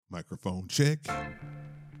Microphone check.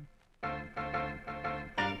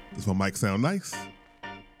 Does my mic sound nice?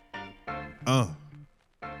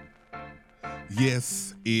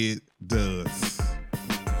 Yes, it does.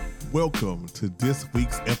 Welcome to this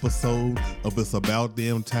week's episode of It's About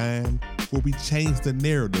Damn Time, where we change the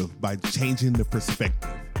narrative by changing the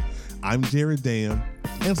perspective. I'm Jurado,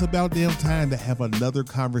 and it's about damn time to have another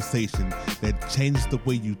conversation that changes the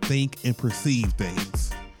way you think and perceive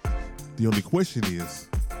things. The only question is,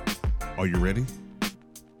 are you ready?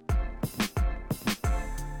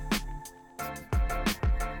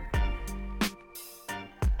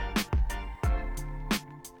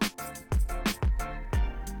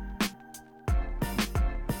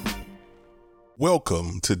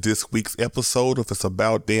 Welcome to this week's episode of It's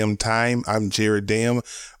About Damn Time. I'm Jurado,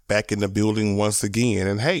 back in the building once again.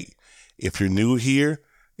 And hey, if you're new here,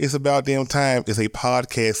 It's About Damn Time is a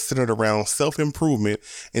podcast centered around self-improvement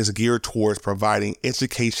and is geared towards providing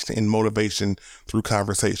education and motivation through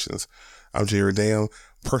conversations. I'm Jurado,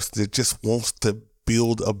 person that just wants to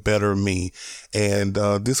build a better me. And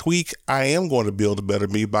this week, I am going to build a better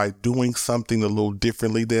me by doing something a little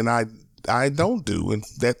differently than I don't do. And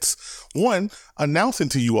that's one, announcing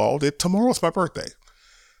to you all that tomorrow's my birthday.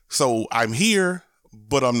 So I'm here,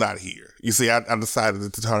 but I'm not here. You see, I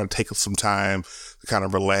decided to try to take some time to kind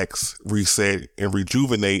of relax, reset, and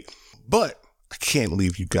rejuvenate, but I can't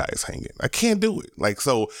leave you guys hanging. I can't do it.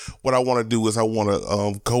 So what I want to do is I want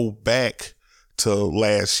to go back to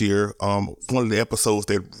last year. One of the episodes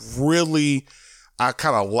that really I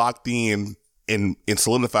kind of locked in and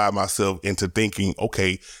solidified myself into thinking,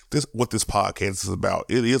 okay, what this podcast is about.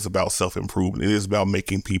 It is about self-improvement. It is about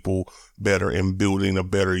making people better and building a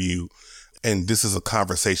better you. And this is a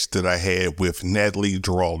conversation that I had with Natalie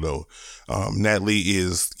Jurado. Natalie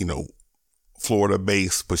is, Florida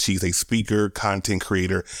based, but she's a speaker, content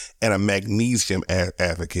creator, and a magnesium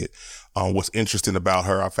advocate. What's interesting about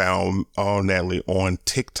her, I found Natalie on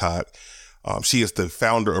TikTok. She is the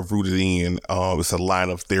founder of Rooted In. It's a line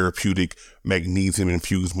of therapeutic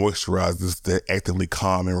magnesium-infused moisturizers that actively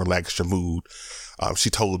calm and relax your mood.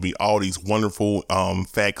 She told me all these wonderful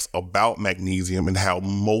facts about magnesium and how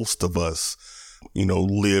most of us,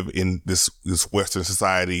 live in this Western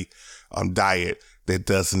society diet that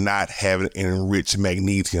does not have an enriched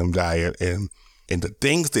magnesium diet. And the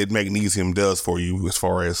things that magnesium does for you as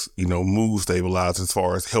far as, mood stabilizer, as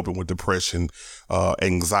far as helping with depression,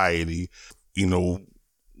 anxiety,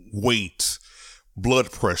 weight,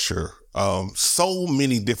 blood pressure, so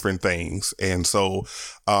many different things. And so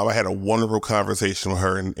I had a wonderful conversation with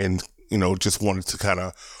her and just wanted to kind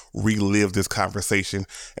of relive this conversation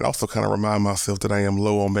and also kind of remind myself that I am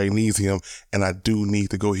low on magnesium and I do need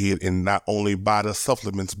to go ahead and not only buy the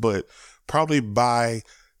supplements, but probably buy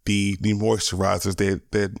the moisturizers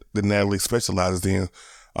that Natalie specializes in.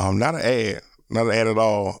 Not an ad at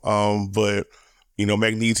all. But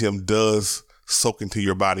magnesium does soak into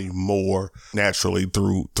your body more naturally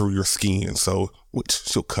through your skin. So, which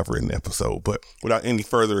she'll cover in the episode. But without any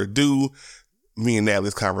further ado, me and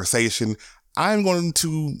Natalie's conversation, I'm going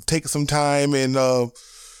to take some time and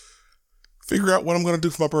figure out what I'm going to do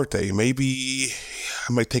for my birthday. Maybe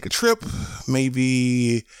I might take a trip.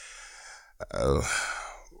 Maybe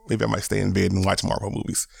I might stay in bed and watch Marvel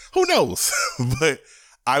movies. Who knows? But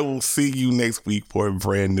I will see you next week for a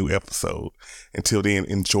brand new episode. Until then,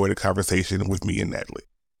 enjoy the conversation with me and Natalie.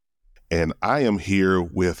 And I am here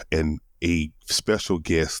with a special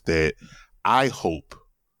guest that I hope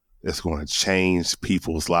is going to change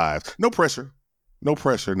people's lives. No pressure,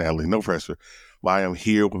 Natalie, no pressure. But I am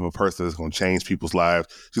here with a person that's going to change people's lives.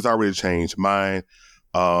 She's already changed mine,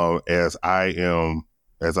 as I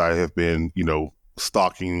have been,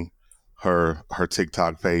 stalking her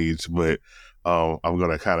TikTok page. But I'm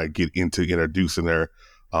going to kind of get into introducing her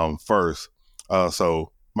first.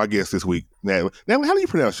 So my guest this week, Natalie, how do you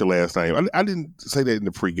pronounce your last name? I didn't say that in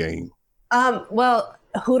the pregame. Well,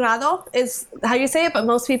 Jurado is how you say it, but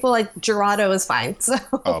most people like Jurado is fine. So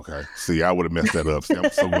okay. See, I would have messed that up. See, I'm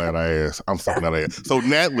so glad I asked. So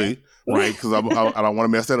Natalie, right? Because I don't want to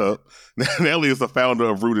mess that up. Natalie is the founder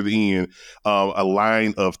of Rooted In, a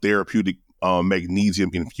line of therapeutic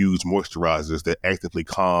magnesium-infused moisturizers that actively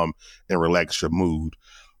calm and relax your mood.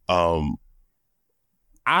 I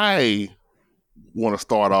want to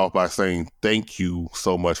start off by saying thank you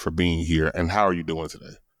so much for being here. And how are you doing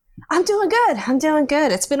today? I'm doing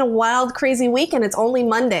good. It's been a wild, crazy week and it's only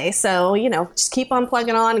Monday. So, just keep on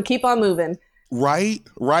plugging on and keep on moving. Right?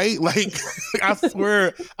 Like, I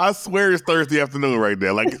swear it's Thursday afternoon right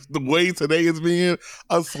now. Like, the way today is being,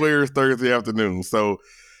 I swear it's Thursday afternoon. So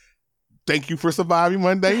thank you for surviving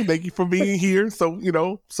Monday. Thank you for being here. So,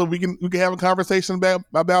 so we can have a conversation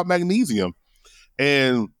about magnesium.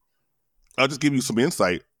 And I'll just give you some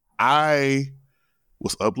insight. I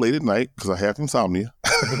was up late at night because I have insomnia.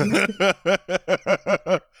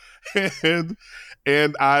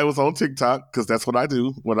 and I was on TikTok because that's what I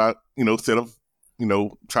do when I, instead of,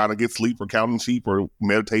 trying to get sleep or counting sheep or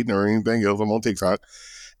meditating or anything else, I'm on TikTok.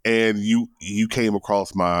 And you came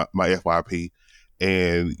across my FYP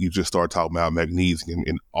and you just started talking about magnesium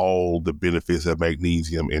and all the benefits of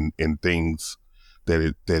magnesium and things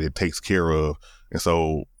that it takes care of. And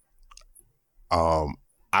so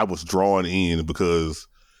I was drawn in because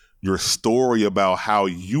your story about how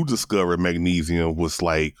you discovered magnesium was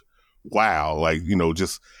like, wow, like,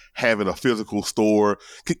 just having a physical store.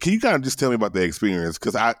 Can you kind of just tell me about the experience?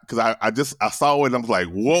 Because I saw it and I was like,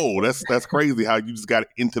 whoa, that's crazy how you just got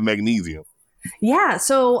into magnesium. Yeah.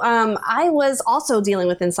 So I was also dealing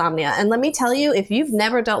with insomnia. And let me tell you, if you've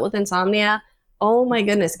never dealt with insomnia, oh my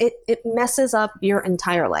goodness, it messes up your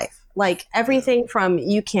entire life. Like everything from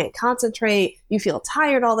you can't concentrate, you feel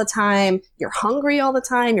tired all the time, you're hungry all the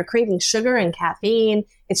time, you're craving sugar and caffeine.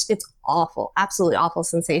 It's awful, absolutely awful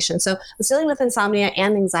sensation. So I was dealing with insomnia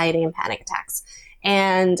and anxiety and panic attacks.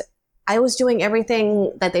 And I was doing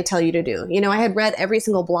everything that they tell you to do. I had read every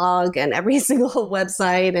single blog and every single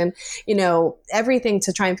website and, everything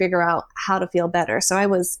to try and figure out how to feel better. So I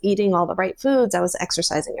was eating all the right foods. I was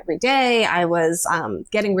exercising every day. I was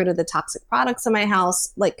getting rid of the toxic products in my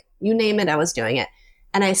house. Like you name it, I was doing it.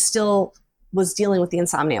 And I still was dealing with the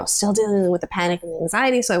insomnia. I was still dealing with the panic and the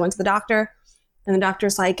anxiety. So I went to the doctor and the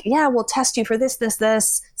doctor's like, yeah, we'll test you for this,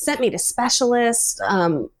 sent me to specialists,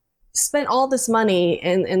 spent all this money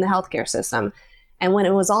in the healthcare system. And when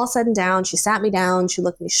it was all said and down, she sat me down, she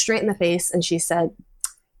looked me straight in the face and she said,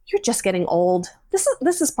 you're just getting old.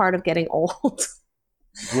 This is part of getting old.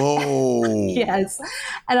 Whoa. Yes.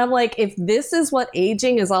 And I'm like, if this is what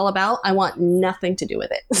aging is all about, I want nothing to do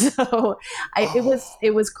with it. So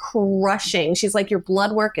it was crushing. She's like, your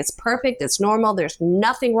blood work is perfect. It's normal. There's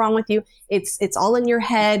nothing wrong with you. It's all in your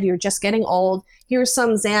head. You're just getting old. Here's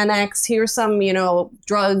some Xanax. Here's some,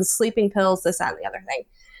 drugs, sleeping pills, this, that, and the other thing.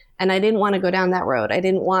 And I didn't want to go down that road. I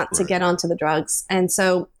didn't want to get onto the drugs. And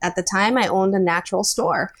so at the time I owned a natural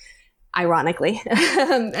store, ironically,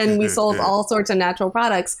 and we sold all sorts of natural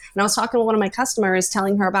products. And I was talking to one of my customers,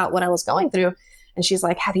 telling her about what I was going through. And she's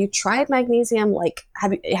like, have you tried magnesium? Like,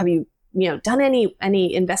 have you done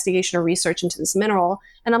any investigation or research into this mineral?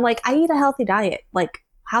 And I'm like, I eat a healthy diet. Like,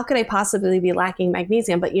 how could I possibly be lacking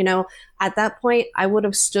magnesium? But, at that point, I would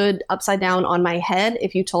have stood upside down on my head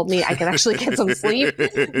if you told me I could actually get some sleep.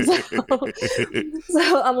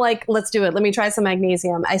 So I'm like, let's do it. Let me try some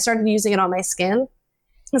magnesium. I started using it on my skin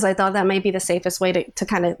because I thought that might be the safest way to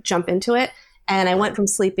kind of jump into it. And I went from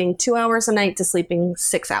sleeping 2 hours a night to sleeping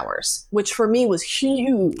 6 hours, which for me was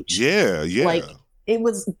huge. Yeah. Like, it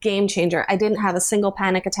was a game changer. I didn't have a single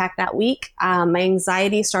panic attack that week. My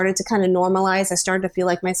anxiety started to kind of normalize. I started to feel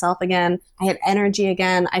like myself again. I had energy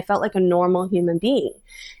again. I felt like a normal human being.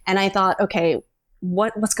 And I thought, okay,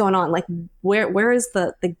 what's going on? Like, where is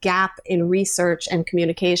the gap in research and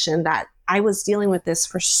communication that I was dealing with this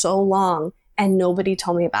for so long and nobody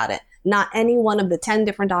told me about it? Not any one of the 10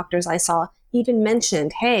 different doctors I saw even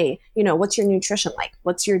mentioned, hey, what's your nutrition like?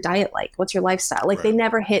 What's your diet like? What's your lifestyle? Like, they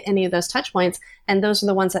never hit any of those touch points. And those are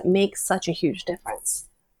the ones that make such a huge difference.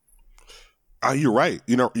 You're right.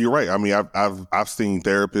 You're right. I mean, I've seen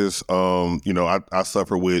therapists. I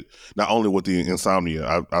suffer with not only with the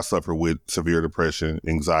insomnia. I suffer with severe depression,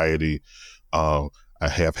 anxiety. I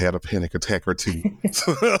have had a panic attack or two.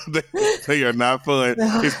 They are not fun,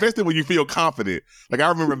 especially when you feel confident. Like, I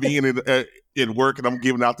remember being in work and I'm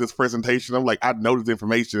giving out this presentation. I'm like, I know this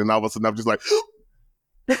information, and all of a sudden I'm just like,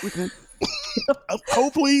 oh,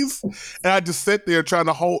 please. And I just sat there trying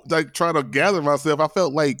to gather myself. I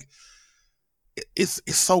felt like it's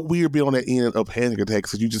so weird being on that end of panic attacks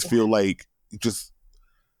because you just feel like you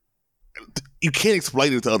can't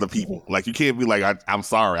explain it to other people. Like, you can't be like, I'm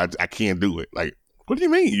sorry, I can't do it. Like, what do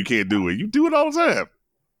you mean you can't do it? You do it all the time.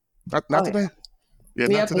 Not today. Yeah,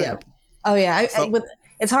 not today. Yep. Oh, yeah.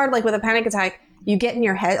 It's hard, like, with a panic attack, you get in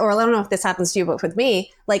your head, or I don't know if this happens to you, but with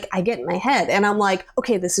me, like, I get in my head and I'm like,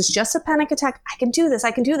 okay, this is just a panic attack. I can do this.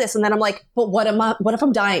 And then I'm like, but what if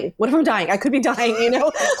I'm dying? What if I'm dying? I could be dying,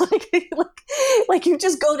 like you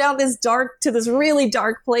just go down this really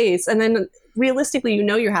dark place. And then realistically,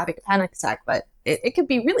 you're having a panic attack, but it could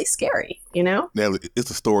be really scary, you know? Natalie, it's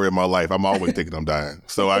a story of my life. I'm always thinking I'm dying.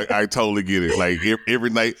 So I totally get it. Like every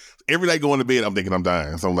night going to bed, I'm thinking I'm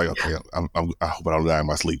dying. So I'm like, okay, I hope I don't die in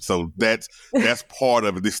my sleep. So that's part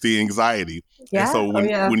of it. It's the anxiety. Yeah. And so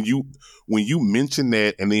when you mention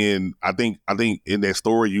that, and then I think in that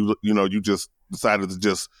story, you just decided to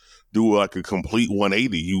just do like a complete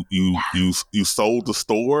 180. You sold the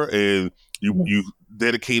store and you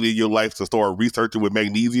dedicated your life to start researching with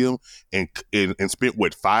magnesium and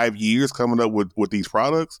spent 5 years coming up with these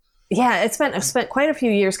products. Yeah, I've spent quite a few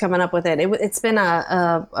years coming up with it. It's been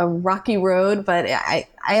a rocky road, but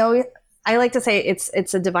I like to say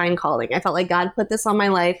it's a divine calling. I felt like God put this on my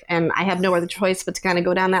life, and I have no other choice but to kind of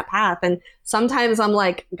go down that path. And sometimes I'm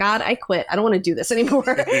like, God, I quit. I don't want to do this anymore.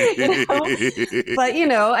 You know? But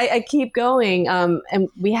I keep going. And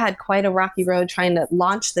we had quite a rocky road trying to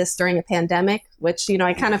launch this during a pandemic, which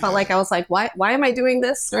I kind of felt like I was like, why am I doing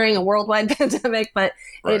this during a worldwide pandemic? But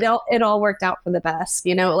right. it all worked out for the best.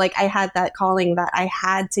 Like I had that calling that I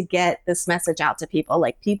had to get this message out to people.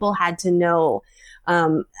 Like people had to know.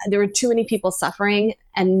 There were too many people suffering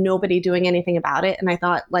and nobody doing anything about it. And I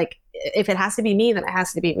thought, like, if it has to be me, then it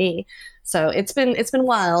has to be me. So it's been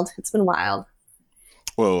wild. It's been wild.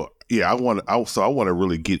 Well, yeah, I want to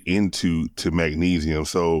really get into magnesium.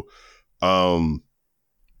 So,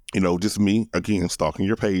 just me again stalking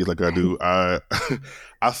your page like I do. I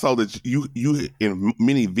saw that you in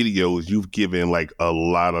many videos you've given like a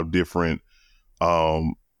lot of different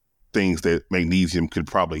things that magnesium could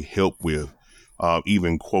probably help with.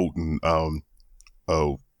 Even quoting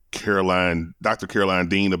Dr. Caroline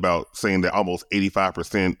Dean about saying that almost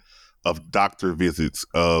 85% of doctor visits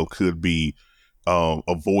could be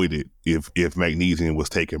avoided if magnesium was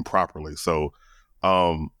taken properly. So,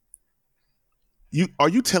 are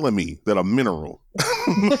you telling me that a mineral? Are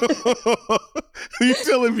you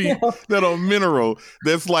telling me that a mineral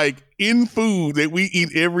that's like in food that we eat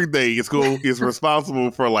every day is responsible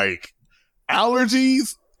for like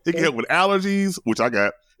allergies? It can help with allergies, which I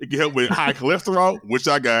got. It can help with high cholesterol, which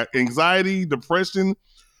I got. Anxiety, depression,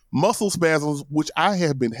 muscle spasms, which I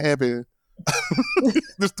have been having.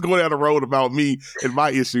 Just to go down the road about me and my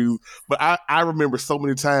issues. But I remember so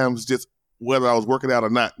many times, just whether I was working out or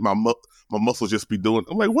not, my muscles just be doing.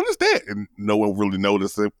 I'm like, what is that? And no one really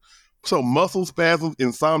noticed it. So muscle spasms,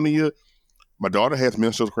 insomnia. My daughter has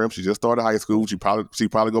menstrual cramps. She just started high school. She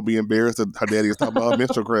probably gonna be embarrassed that her daddy is talking about her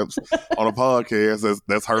menstrual cramps on a podcast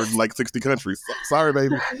that's heard in like 60 countries. Sorry,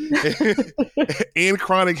 baby. And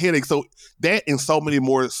chronic headache. So that and so many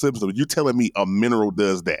more symptoms. You're telling me a mineral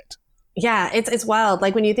does that? Yeah, it's wild.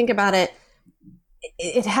 Like when you think about it,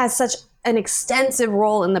 it has such an extensive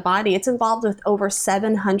role in the body. It's involved with over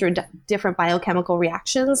 700 different biochemical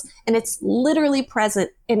reactions, and it's literally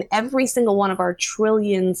present in every single one of our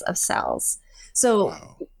trillions of cells. So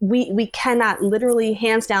wow. we cannot, literally,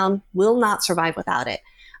 hands down, will not survive without it.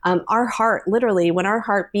 Our heart, literally, when our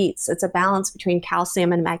heart beats, it's a balance between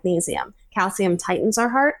calcium and magnesium. Calcium tightens our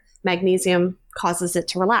heart. Magnesium causes it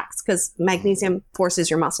to relax because magnesium forces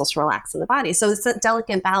your muscles to relax in the body. So it's a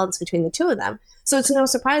delicate balance between the two of them. So it's no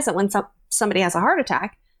surprise that when somebody has a heart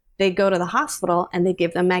attack, they go to the hospital and they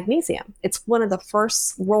give them magnesium. It's one of the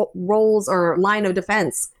first roles or line of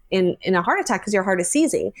defense in a heart attack because your heart is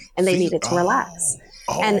seizing and they need it to relax.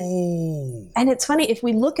 And it's funny, if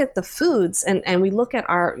we look at the foods and we look at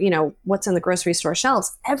our, what's in the grocery store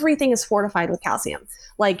shelves, everything is fortified with calcium.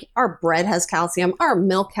 Like our bread has calcium, our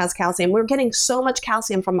milk has calcium. We're getting so much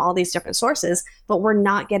calcium from all these different sources, but we're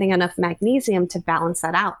not getting enough magnesium to balance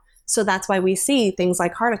that out. So that's why we see things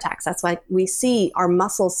like heart attacks. That's why we see our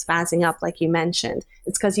muscles spazzing up, like you mentioned.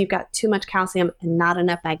 It's because you've got too much calcium and not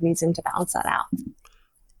enough magnesium to balance that out.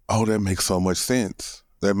 Oh, that makes so much sense.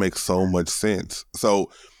 That makes so much sense.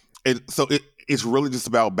 So it's really just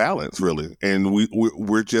about balance, really, and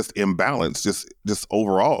we're just imbalanced, just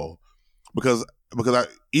overall, because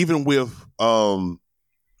even with a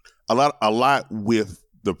lot with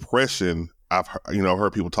depression, I've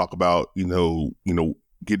heard people talk about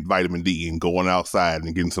getting vitamin D and going outside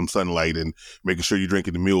and getting some sunlight and making sure you're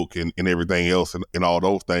drinking the milk and everything else and all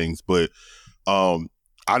those things, but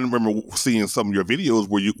I remember seeing some of your videos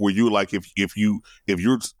where you like if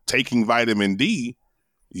you're taking vitamin D,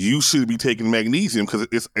 you should be taking magnesium because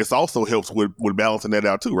it's also helps with balancing that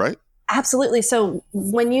out too, right? Absolutely. So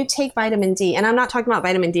when you take vitamin D, and I'm not talking about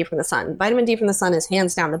vitamin D from the sun. Vitamin D from the sun is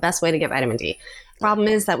hands down the best way to get vitamin D. Problem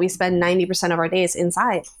is that we spend 90% of our days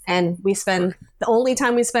inside, and the only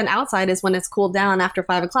time we spend outside is when it's cooled down after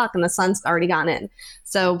 5 o'clock and the sun's already gone in.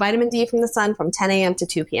 So vitamin D from the sun from 10 a.m. to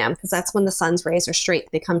 2 p.m. because that's when the sun's rays are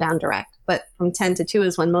straight. They come down direct. But from 10 to 2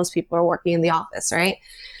 is when most people are working in the office, right?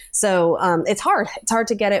 So it's hard. It's hard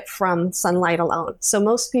to get it from sunlight alone. So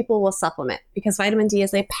most people will supplement because vitamin D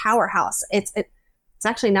is a powerhouse. It's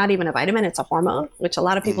actually not even a vitamin. It's a hormone, which a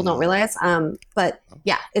lot of people don't realize. But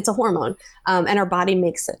yeah, it's a hormone. And our body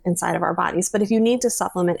makes it inside of our bodies. But if you need to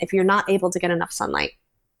supplement, if you're not able to get enough sunlight,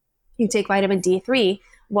 you take vitamin D3.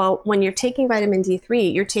 Well, when you're taking vitamin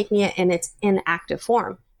D3, you're taking it in its inactive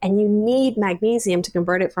form. And you need magnesium to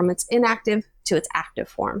convert it from its inactive to its active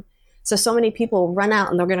form. So many people run out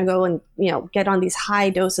and they're going to go and, get on these high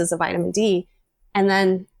doses of vitamin D. And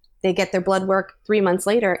then they get their blood work 3 months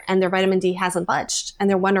later and their vitamin D hasn't budged. And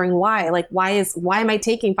they're wondering why. Like, why am I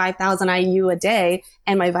taking 5,000 IU a day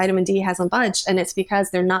and my vitamin D hasn't budged? And it's because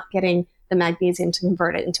they're not getting the magnesium to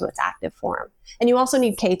convert it into its active form. And you also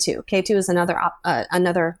need K2. K2 is another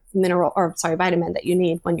vitamin that you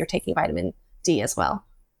need when you're taking vitamin D as well.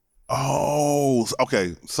 Oh,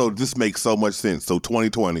 okay. So this makes so much sense. So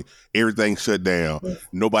 2020, everything shut down.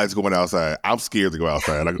 Nobody's going outside. I'm scared to go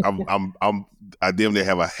outside. Like, I damn near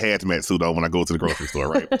have a hazmat suit on when I go to the grocery store,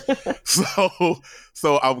 right? so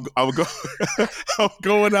I'm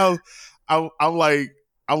going out. I'm like,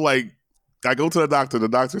 I go to the doctor. The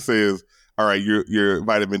doctor says, "All right, you're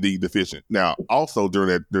vitamin D deficient." Now, also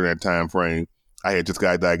during that time frame, I had just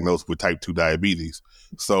got diagnosed with type 2 diabetes.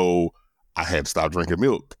 So I had to stop drinking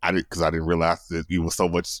milk. Because I didn't realize that it was so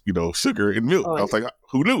much, sugar in milk. I was like,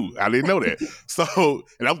 who knew? I didn't know that. So,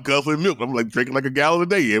 and I'm guzzling milk. I'm like drinking like a gallon a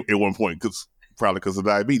day at one point, probably because of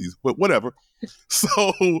diabetes, but whatever.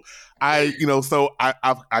 So I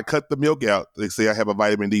cut the milk out. They say I have a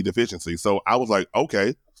vitamin D deficiency. So I was like,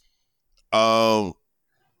 okay. No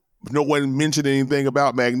one mentioned anything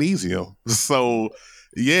about magnesium. So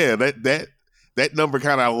yeah, that number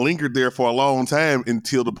kind of lingered there for a long time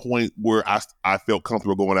until the point where I felt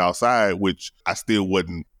comfortable going outside, which I still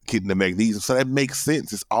wasn't getting the magnesium. So that makes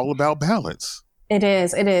sense. It's all about balance. It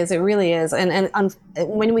is. It really is. And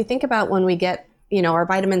when we think about when we get, our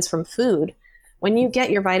vitamins from food, when you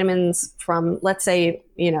get your vitamins from, let's say,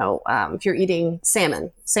 if you're eating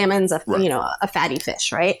salmon's a fatty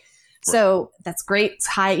fish, right? So that's great. It's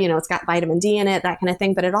high, it's got vitamin D in it, that kind of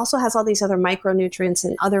thing. But it also has all these other micronutrients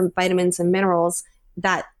and other vitamins and minerals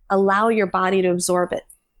that allow your body to absorb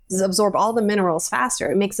all the minerals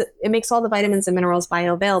faster. It makes all the vitamins and minerals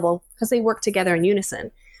bioavailable because they work together in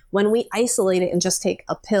unison. When we isolate it and just take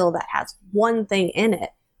a pill that has one thing in it,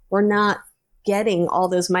 we're not getting all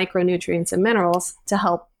those micronutrients and minerals to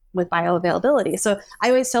help with bioavailability. So I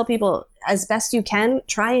always tell people, as best you can,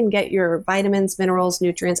 try and get your vitamins, minerals,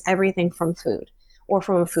 nutrients, everything from food or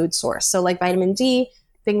from a food source. So like vitamin D,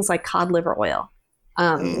 things like cod liver oil.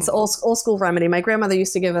 It's an old school remedy. My grandmother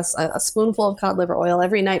used to give us a spoonful of cod liver oil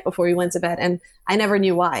every night before we went to bed. And I never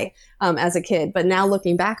knew why as a kid. But now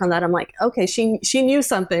looking back on that, I'm like, okay, she knew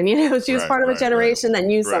something. She was part of a generation that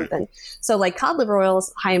knew something. So like cod liver oil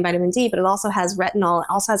is high in vitamin D, but it also has retinol. It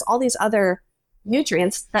also has all these other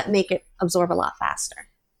nutrients that make it absorb a lot faster.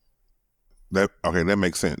 That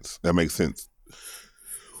makes sense.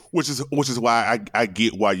 Which is why I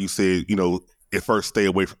get why you said, at first stay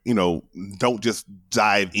away from, don't just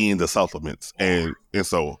dive into supplements. And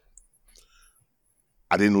so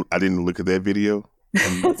I didn't look at that video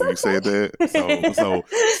when you said that.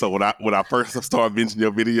 So when I first started mentioning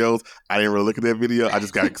your videos, I didn't really look at that video. I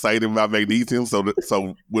just got excited about magnesium. So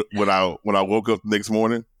when I woke up the next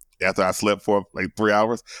morning after I slept for like 3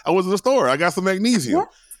 hours, I was in the store. I got some magnesium. Yeah.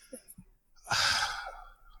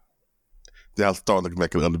 Then I started looking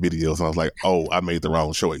back at other videos and I was like, oh, I made the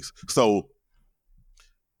wrong choice. So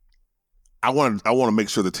I want to make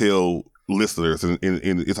sure to tell listeners, and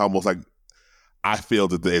it's almost like I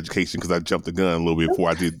failed at the education because I jumped the gun a little bit before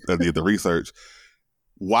I did the research.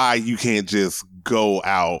 Why you can't just go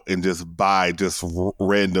out and just buy just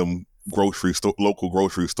random local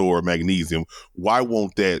grocery store magnesium? Why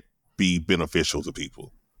won't that be beneficial to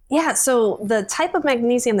people? Yeah, so the type of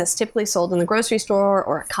magnesium that's typically sold in the grocery store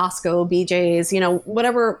or at Costco, BJ's,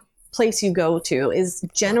 whatever place you go to is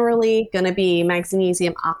generally going to be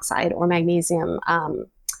magnesium oxide or magnesium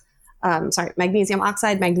oxide,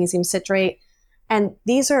 magnesium citrate. And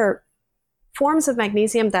these are forms of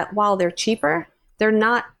magnesium that while they're cheaper, they're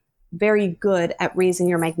not very good at raising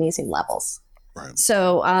your magnesium levels. Right.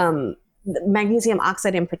 So magnesium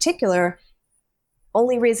oxide in particular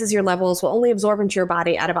only raises your levels, will only absorb into your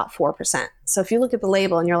body at about 4%. So if you look at the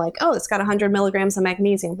label and you're like, oh, it's got 100 milligrams of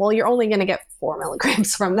magnesium. Well, you're only going to get 4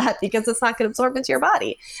 milligrams from that because it's not going to absorb into your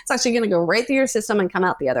body. It's actually going to go right through your system and come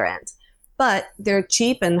out the other end. But they're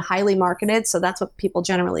cheap and highly marketed, so that's what people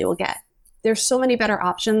generally will get. There's so many better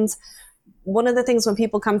options. One of the things when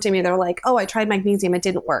people come to me, they're like, oh, I tried magnesium, it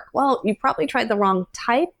didn't work. Well, you probably tried the wrong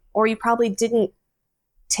type, or you probably didn't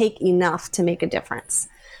take enough to make a difference.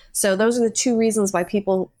 So those are the two reasons why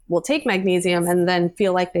people will take magnesium and then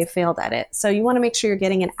feel like they failed at it. So you want to make sure you're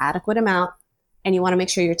getting an adequate amount, and you want to make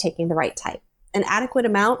sure you're taking the right type. An adequate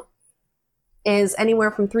amount is anywhere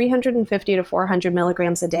from 350 to 400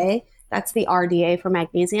 milligrams a day. That's the RDA for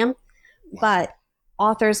magnesium. But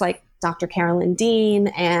authors like Dr. Carolyn Dean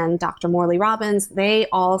and Dr. Morley Robbins, they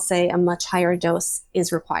all say a much higher dose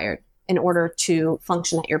is required in order to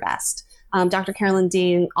function at your best. Dr. Carolyn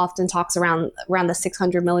Dean often talks around the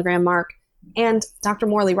 600 milligram mark, and Dr.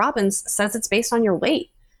 Morley Robbins says it's based on your weight.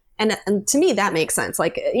 And to me, that makes sense.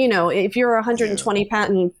 Like, you know, if you're a 120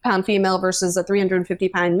 pound female versus a 350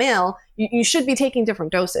 pound male, you should be taking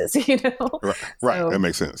different doses, you know? Right. So, that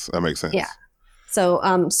makes sense. Yeah.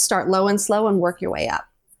 So start low and slow and work your way up.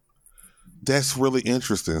 That's really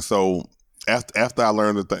interesting. So after I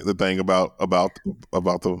learned the thing about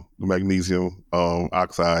the magnesium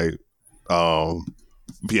oxide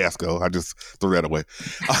fiasco, I just threw that away.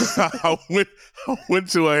 I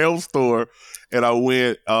went to a health store and I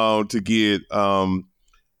went to get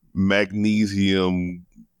magnesium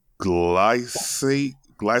glycinate.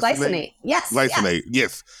 Yes. Glycinate.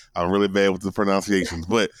 Yes. I'm really bad with the pronunciations,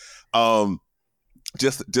 but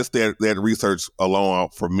just that research alone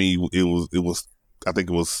for me, it was I think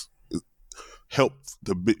it was helped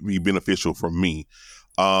to be beneficial for me.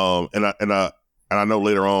 And I know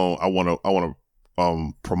later on I want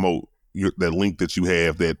to promote that link that you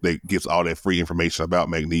have that gives all that free information about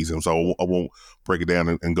magnesium. So I won't break it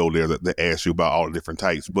down and go there to ask you about all the different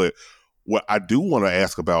types. But what I do want to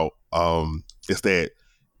ask about is that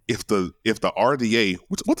if the RDA,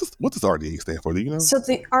 what does RDA stand for? Do you know? So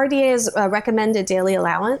the RDA is a recommended daily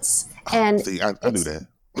allowance, and see, I knew that.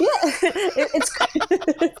 Yeah,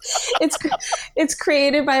 it's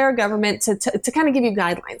created by our government to kind of give you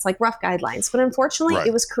guidelines, like rough guidelines. But unfortunately,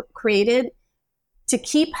 it was created to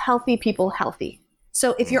keep healthy people healthy.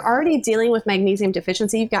 So if you're already dealing with magnesium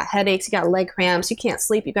deficiency, you've got headaches, you've got leg cramps, you can't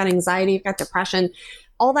sleep, you've got anxiety, you've got depression,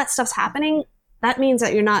 all that stuff's happening. That means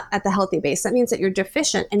that you're not at the healthy base. That means that you're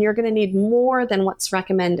deficient, and you're going to need more than what's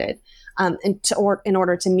recommended in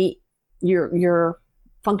order to meet your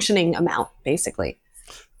functioning amount, basically.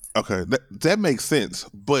 Okay, that makes sense.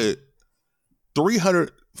 But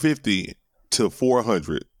 350 to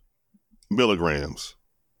 400 milligrams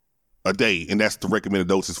a day, and that's the recommended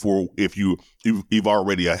doses for if you've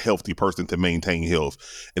already a healthy person to maintain health.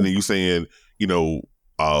 And then you're saying, you know,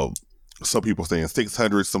 some people saying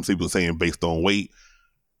 600, some people saying based on weight.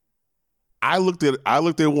 I looked at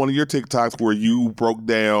one of your TikToks where you broke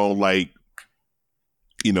down, like,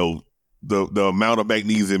 you know, the amount of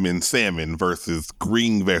magnesium in salmon versus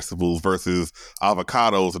green vegetables versus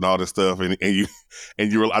avocados and all this stuff, and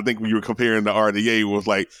you were, I think when you were comparing the RDA, was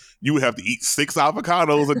like you would have to eat 6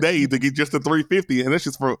 avocados a day to get just to 350, and that's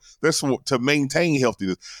to maintain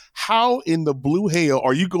healthiness. How in the blue hell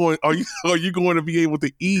are you going to be able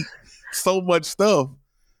to eat so much stuff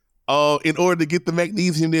in order to get the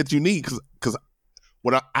magnesium that you need? Because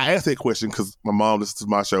when I asked that question, because my mom, this is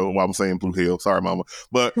my show while I'm saying Blue Hill. Sorry, mama.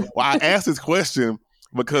 But I asked this question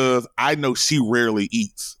because I know she rarely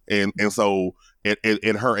eats. And so at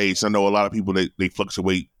her age, I know a lot of people, they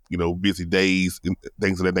fluctuate, you know, busy days and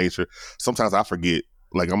things of that nature. Sometimes I forget.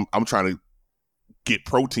 Like I'm trying to get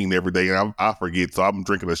protein every day and I forget. So I'm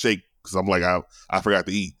drinking a shake because I'm like, I forgot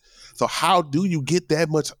to eat. So how do you get that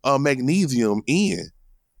much magnesium in?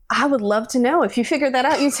 I would love to know. If you figured that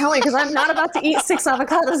out, you tell me, because I'm not about to eat 6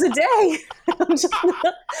 avocados a day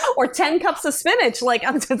or 10 cups of spinach. Like,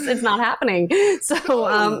 it's not happening.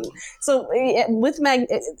 So with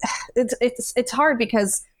it's hard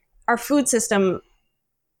because our food system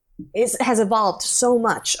has evolved so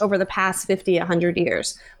much over the past 50, 100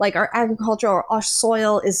 years. Like our agriculture, our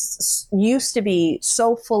soil used to be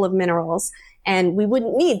so full of minerals, and we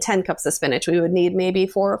wouldn't need 10 cups of spinach. We would need maybe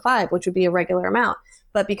 4 or 5, which would be a regular amount.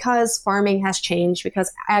 But because farming has changed,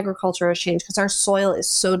 because agriculture has changed, because our soil is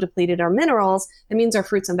so depleted of minerals, it means our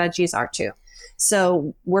fruits and veggies are too.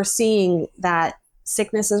 So we're seeing that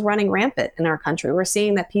sickness is running rampant in our country. We're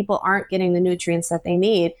seeing that people aren't getting the nutrients that they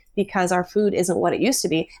need because our food isn't what it used to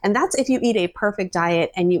be. And that's if you eat a perfect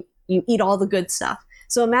diet and you eat all the good stuff.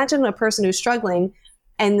 So imagine a person who's struggling,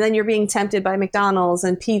 and then you're being tempted by McDonald's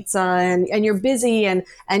and pizza, and you're busy and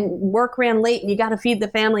work ran late and you got to feed the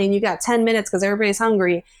family and you got 10 minutes because everybody's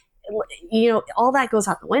hungry. You know, all that goes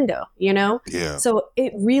out the window, you know? Yeah. So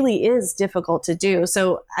it really is difficult to do.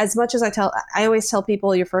 So as much as I always tell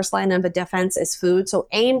people your first line of defense is food. So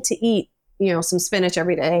aim to eat, you know, some spinach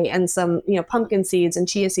every day and some, you know, pumpkin seeds and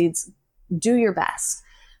chia seeds. Do your best.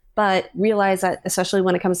 But realize that especially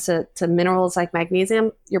when it comes to minerals like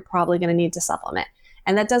magnesium, you're probably going to need to supplement.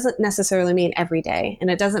 And that doesn't necessarily mean every day. And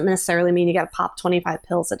it doesn't necessarily mean you got to pop 25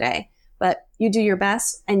 pills a day, but you do your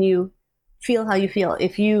best and you feel how you feel.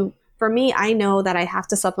 For me, I know that I have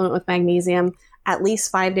to supplement with magnesium at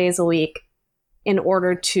least 5 days a week in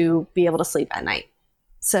order to be able to sleep at night.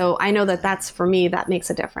 So I know that that's, for me, that makes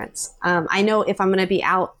a difference. I know if I'm going to be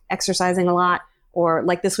out exercising a lot, or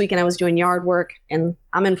like this weekend I was doing yard work, and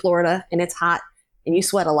I'm in Florida and it's hot and you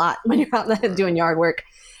sweat a lot when you're out there doing yard work.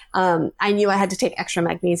 I knew I had to take extra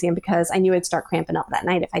magnesium because I knew I'd start cramping up that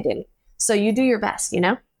night if I didn't. So you do your best, you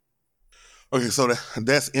know? Okay, so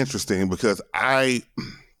that's interesting because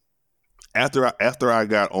after I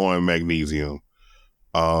got on magnesium,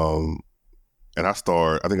 and I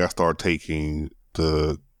think I started taking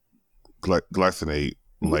the glycinate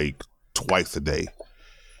like twice a day,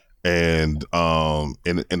 and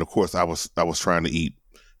of course I was trying to eat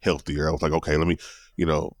healthier. I was like, okay, let me,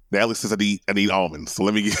 Natalie says I need almonds, so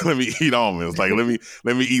let me eat almonds. Like let me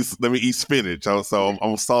eat spinach. So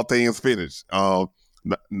I'm sauteing spinach.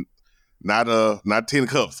 Not 10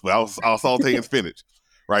 cups, but I was sauteing spinach,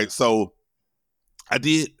 right? So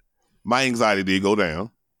my anxiety did go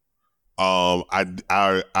down.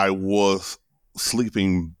 I was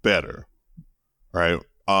sleeping better, right?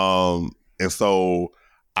 And so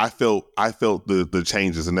I felt the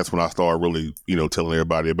changes, and that's when I started really, telling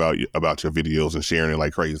everybody about your videos and sharing it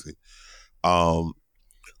like crazy. But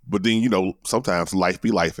then, sometimes life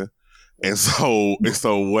be lifing. And so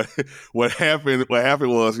what happened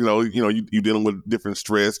was, you dealing with different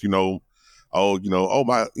stress, my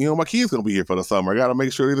kid's gonna be here for the summer. I gotta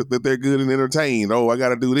make sure that they're good and entertained. I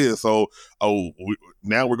gotta do this. So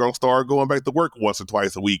now we're gonna start going back to work once or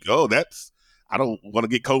twice a week. I don't want to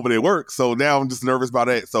get COVID at work. So now I'm just nervous about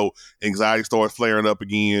that. So anxiety starts flaring up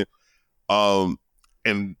again. And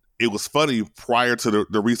it was funny, prior to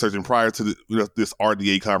the research and prior to this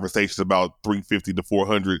RDA conversation about 350 to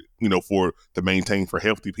 400, to maintain for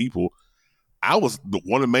healthy people. One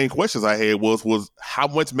of the main questions I had was how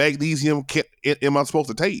much magnesium am I supposed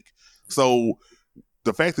to take? So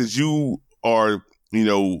the fact that you are,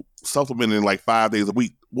 supplementing like 5 days a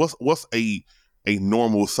week, what's a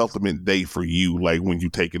normal supplement day for you? Like when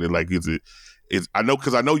you taking it, like I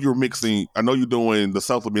know you're mixing, I know you're doing the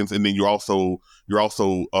supplements, and then you're also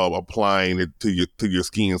applying it to your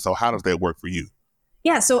skin. So how does that work for you?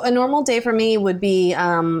 Yeah. So a normal day for me would be,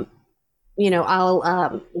 I'll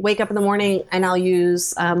wake up in the morning and I'll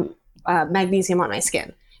use magnesium on my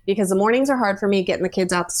skin, because the mornings are hard for me. Getting the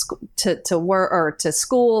kids out to work or to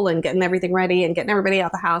school and getting everything ready and getting everybody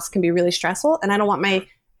out the house can be really stressful. And I don't want my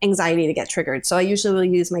anxiety to get triggered. So I usually will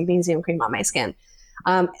use magnesium cream on my skin.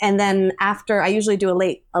 And then after, I usually do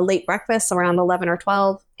a late breakfast around 11 or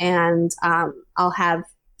 12, and I'll have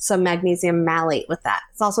some magnesium malate with that.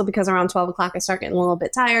 It's also because around 12 o'clock I start getting a little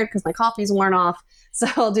bit tired because my coffee's worn off. So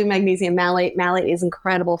I'll do magnesium malate. Malate is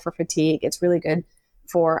incredible for fatigue. It's really good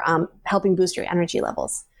for helping boost your energy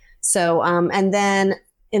levels. So, and then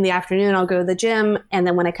in the afternoon, I'll go to the gym. And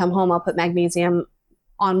then when I come home, I'll put magnesium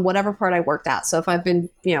on whatever part I worked out. So if I've been,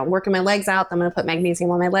 working my legs out, I'm going to put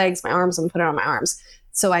magnesium on my legs, my arms, I'm going to put it on my arms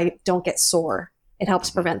so I don't get sore. It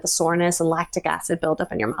helps prevent the soreness and lactic acid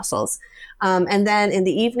buildup in your muscles. And then in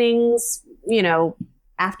the evenings,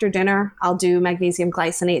 after dinner, I'll do magnesium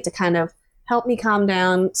glycinate to kind of help me calm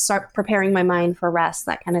down, start preparing my mind for rest,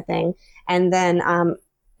 that kind of thing. And then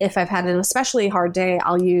if I've had an especially hard day,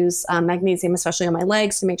 I'll use magnesium, especially on my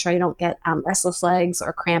legs, to make sure I don't get restless legs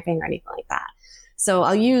or cramping or anything like that. So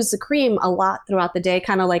I'll use the cream a lot throughout the day,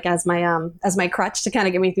 kind of like as my crutch to kind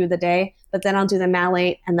of get me through the day. But then I'll do the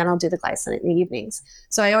malate, and then I'll do the glycinate in the evenings.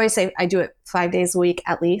 So I always say I do it 5 days a week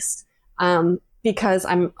at least, because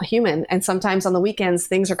I'm a human, and sometimes on the weekends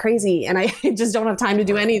things are crazy and I just don't have time to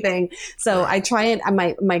do anything. So I try it.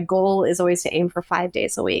 My goal is always to aim for 5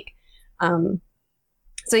 days a week.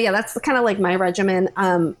 So yeah, that's kind of like my regimen.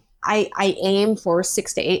 I aim for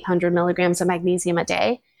 600 to 800 milligrams of magnesium a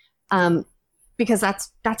day. Because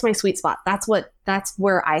that's my sweet spot. That's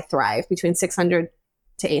where I thrive, between 600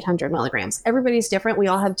 to 800 milligrams. Everybody's different. We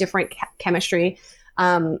all have different chemistry.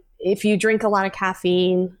 If you drink a lot of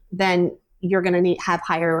caffeine, then you're going to have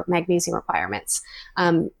higher magnesium requirements,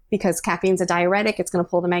 because caffeine's a diuretic. It's going to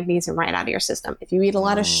pull the magnesium right out of your system. If you eat a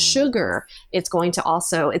lot of sugar, it's going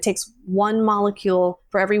to it takes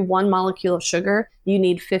for every 1 molecule of sugar, you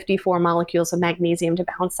need 54 molecules of magnesium to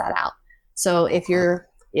balance that out. So if you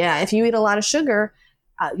eat a lot of sugar,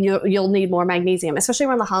 you'll need more magnesium, especially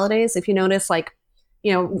around the holidays. If you notice,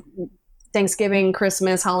 Thanksgiving,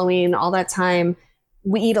 Christmas, Halloween, all that time,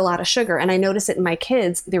 we eat a lot of sugar. And I notice it in my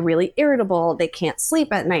kids. They're really irritable. They can't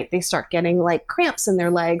sleep at night. They start getting cramps in their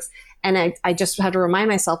legs. And I just had to remind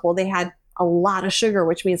myself, well, they had a lot of sugar,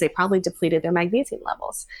 which means they probably depleted their magnesium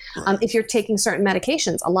levels. If you're taking certain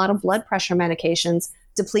medications, a lot of blood pressure medications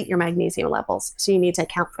deplete your magnesium levels. So you need to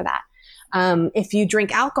account for that. If you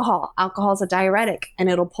drink alcohol is a diuretic and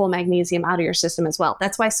it'll pull magnesium out of your system as well.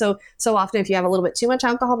 That's why so often if you have a little bit too much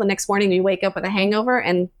alcohol, the next morning you wake up with a hangover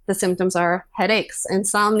and the symptoms are headaches,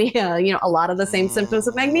 insomnia, a lot of the same symptoms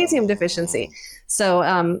of magnesium deficiency.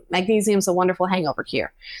 So magnesium is a wonderful hangover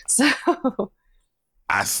cure. So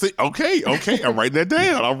I see. Okay. I'm writing that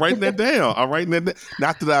down.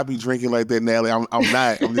 Not that I be drinking like that, Natalie. I'm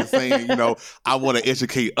not. I'm just saying, I want to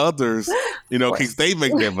educate others, in case they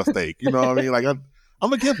make that mistake. You know what I mean? Like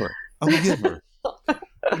I'm a giver. But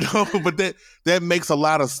that makes a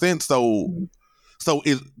lot of sense. So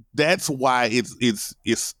that's why it's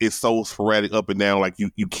so sporadic up and down. Like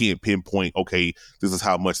you can't pinpoint. Okay, this is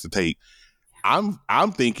how much to take. I'm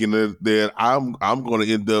thinking that I'm going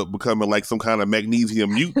to end up becoming like some kind of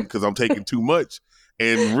magnesium mutant because I'm taking too much,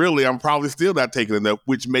 and really I'm probably still not taking enough,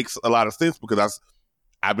 which makes a lot of sense because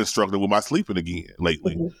I've been struggling with my sleeping again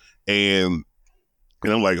lately, and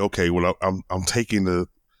I'm like, okay, well I'm taking the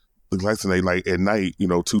glycinate like at night,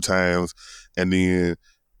 2 times, and then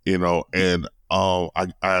I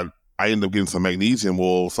end up getting some magnesium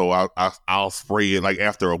oil, so I'll spray it like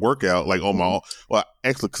after a workout, like on my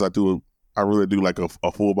actually because I really do like a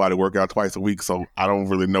full body workout twice a week, so I don't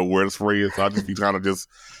really know where to spray it. So I just be trying to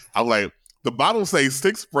I'm like, the bottle says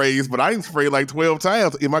 6 sprays, but I didn't spray like 12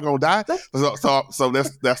 times. Am I gonna die? So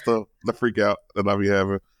that's the freak out that I be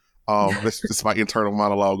having. That's just my internal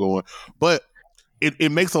monologue going. But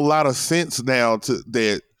it makes a lot of sense now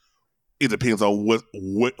that it depends on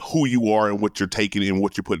who you are and what you're taking and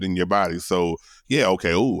what you're putting in your body. So yeah,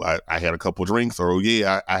 okay. Oh, I had a couple drinks, or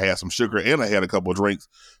I had some sugar and I had a couple drinks.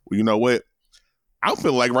 Well, you know what? I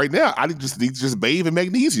feel like right now I just need to just bathe in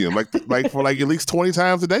magnesium, like for like at least 20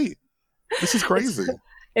 times a day. This is crazy.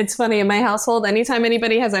 It's funny in my household. Anytime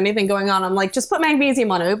anybody has anything going on, I'm like, just put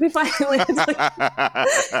magnesium on it. It'll be fine. Like, you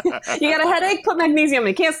got a headache? Put magnesium on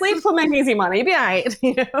it. Can't sleep? Put magnesium on it. You'll be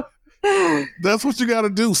all right. That's what you got to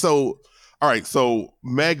do. So, all right. So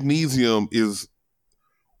magnesium is.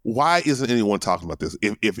 Why isn't anyone talking about this?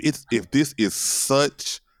 If this is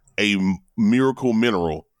such a miracle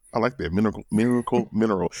mineral, I like that miracle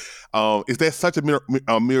mineral. Is that such a mineral?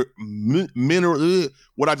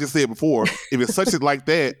 What I just said before. If it's such like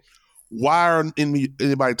that, why aren't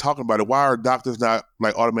anybody talking about it? Why are doctors not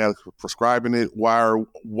like automatically prescribing it?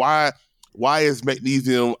 Why is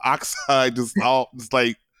magnesium oxide just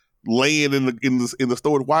like laying in the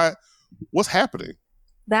store? Why? What's happening?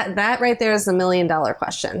 That right there is $1 million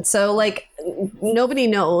question. So like nobody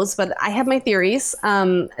knows, but I have my theories.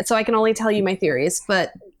 So I can only tell you my theories.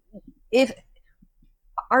 But if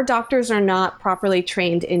our doctors are not properly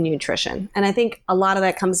trained in nutrition, and I think a lot of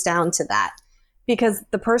that comes down to that, because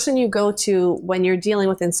the person you go to when you're dealing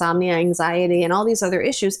with insomnia, anxiety, and all these other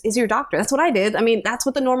issues is your doctor. That's what I did. I mean, that's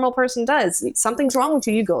what the normal person does. Something's wrong with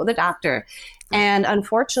you, you go to the doctor. And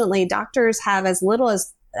unfortunately, doctors have as little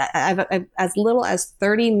as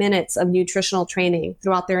 30 minutes of nutritional training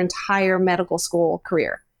throughout their entire medical school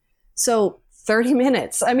career. So 30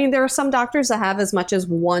 minutes. I mean, there are some doctors that have as much as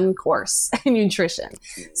 1 course in nutrition.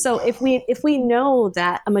 So if we know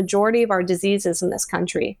that a majority of our diseases in this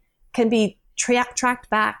country can be tracked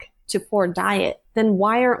back to poor diet, then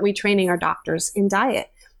why aren't we training our doctors in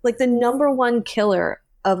diet? Like the number 1 killer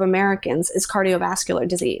of Americans is cardiovascular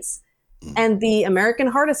disease. And the American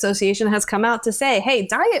Heart Association has come out to say, hey,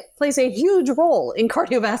 diet plays a huge role in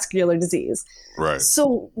cardiovascular disease. Right.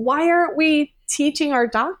 So why aren't we teaching our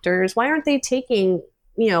doctors? Why aren't they taking,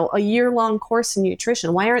 a year-long course in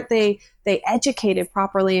nutrition? Why aren't they educated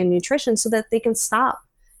properly in nutrition so that they can stop,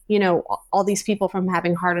 all these people from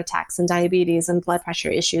having heart attacks and diabetes and blood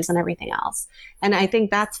pressure issues and everything else? And I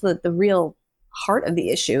think that's the real heart of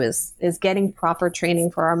the issue is getting proper training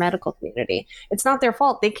for our medical community. It's not their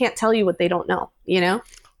fault. They can't tell you what they don't know,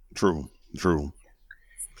 True.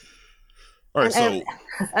 All right, and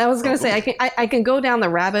I was going to say, I can go down the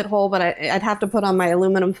rabbit hole, but I'd have to put on my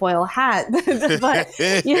aluminum foil hat, but like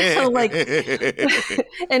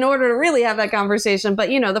in order to really have that conversation. But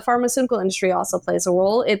the pharmaceutical industry also plays a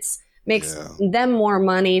role. Makes them more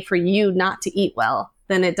money for you not to eat well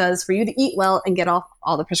than it does for you to eat well and get off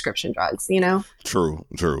all the prescription drugs. True.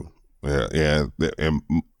 Yeah. And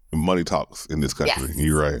money talks in this country.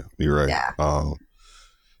 Yes. You're right. Yeah.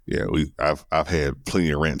 I've had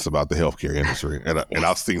plenty of rants about the healthcare industry, and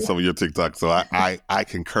I've seen some of your TikToks, so I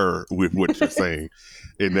concur with what you're saying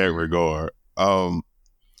in that regard. All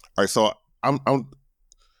right, so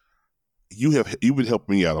you've been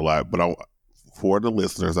helping me out a lot, but for the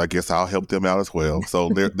listeners, I guess I'll help them out as well. So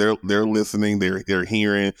they're listening, they're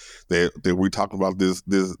hearing that we're talking about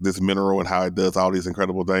this mineral and how it does all these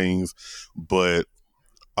incredible things. But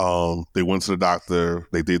they went to the doctor,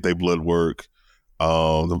 they did their blood work.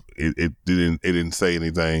 It didn't say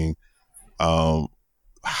anything.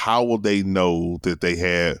 How will they know that they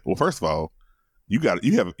had? Well, first of all, you had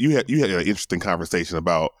an interesting conversation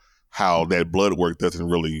about how that blood work doesn't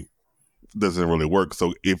really work.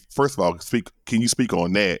 So, if first of all, can you speak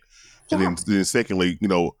on that? Yeah. And then secondly,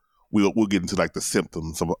 we'll get into like the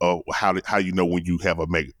symptoms of how you know when you have a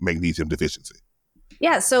magnesium deficiency.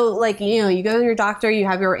 Yeah, so like, you go to your doctor, you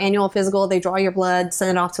have your annual physical, they draw your blood, send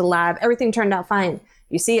it off to the lab, everything turned out fine.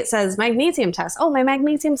 You see it says magnesium test. Oh, my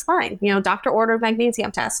magnesium's fine. Doctor ordered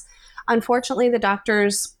magnesium test. Unfortunately, the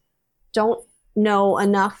doctors don't know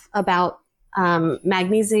enough about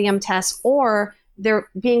magnesium tests, or they're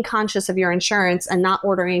being conscious of your insurance and not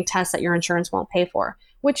ordering tests that your insurance won't pay for,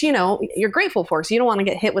 which, you're grateful for, because you don't want to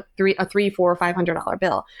get hit with a $300, $400, or $500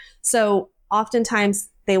 bill. So oftentimes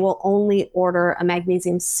they will only order a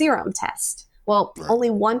magnesium serum test. Well, right. Only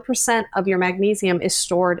 1% of your magnesium is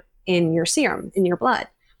stored in your serum, in your blood.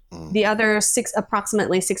 The other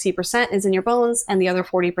approximately 60% is in your bones, and the other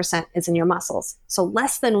 40% is in your muscles. So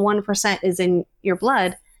less than 1% is in your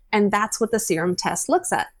blood, and that's what the serum test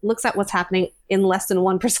looks at. Looks at what's happening in less than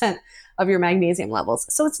 1% of your magnesium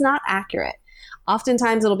levels. So it's not accurate.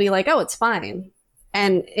 Oftentimes it'll be like, oh, it's fine.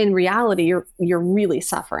 And in reality, you're really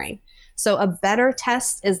suffering. So a better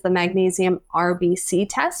test is the magnesium RBC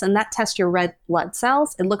test, and that tests your red blood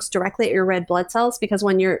cells. It looks directly at your red blood cells, because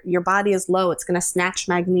when your body is low, it's going to snatch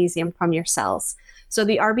magnesium from your cells. So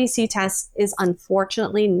the RBC test is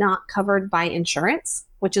unfortunately not covered by insurance,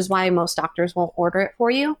 which is why most doctors won't order it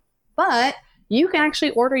for you. But you can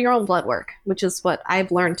actually order your own blood work, which is what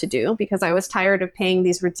I've learned to do, because I was tired of paying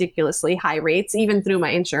these ridiculously high rates, even through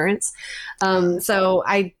my insurance. So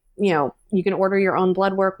you can order your own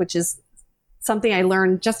blood work, which is something I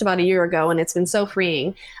learned just about a year ago, and it's been so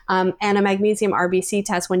freeing. And a magnesium RBC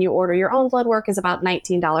test, when you order your own blood work, is about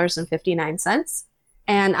 $19.59.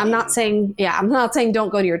 And I'm not saying don't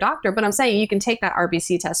go to your doctor, but I'm saying you can take that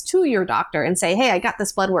RBC test to your doctor and say, hey, I got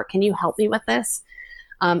this blood work. Can you help me with this?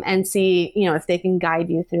 And see, if they can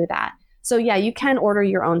guide you through that. So yeah, you can order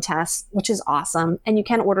your own test, which is awesome. And you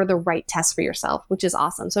can order the right test for yourself, which is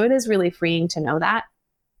awesome. So it is really freeing to know that.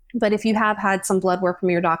 But if you have had some blood work from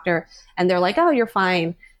your doctor and they're like, oh, you're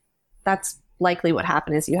fine, that's likely what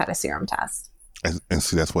happened, is you had a serum test. And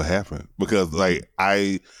see, that's what happened. Because like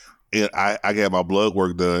I got my blood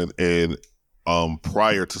work done, and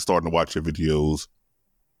prior to starting to watch your videos,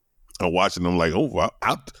 I'm watching them like, oh,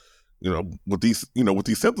 with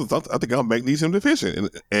these symptoms, I think I'm magnesium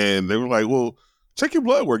deficient. And they were like, well, check your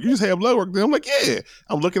blood work. You just have blood work. And I'm like, yeah.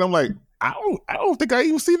 I'm looking, I'm like, I don't think I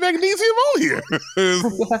even see magnesium on here.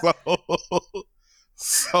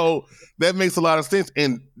 So that makes a lot of sense.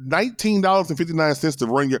 And $19.59 to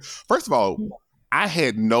run your, first of all, I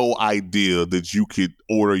had no idea that you could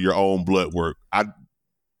order your own blood work.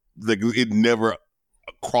 It never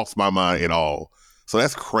crossed my mind at all. So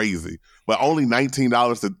that's crazy. But only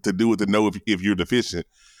 $19 to do it, to know if you're deficient.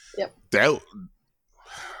 Yep.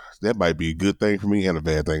 That might be a good thing for me and a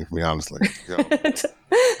bad thing for me, honestly.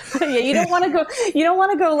 Yeah, you don't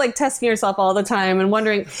want to go like testing yourself all the time and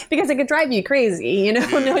wondering, because it could drive you crazy,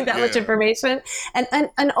 knowing that much information.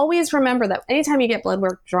 And always remember that anytime you get blood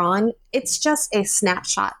work drawn, it's just a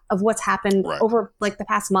snapshot of what's happened over like the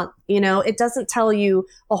past month. It doesn't tell you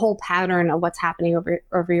a whole pattern of what's happening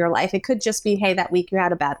over your life. It could just be, hey, that week you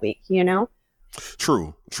had a bad week,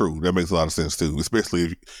 True. That makes a lot of sense too,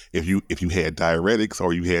 especially if you had diuretics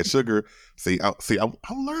or you had sugar.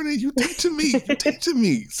 I'm learning. You teaching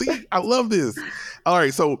me. See, I love this. All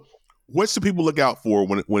right, so what should people look out for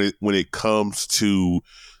when it comes to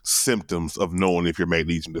symptoms of knowing if you're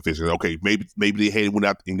magnesium deficient? Okay, maybe they went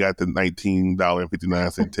out and got the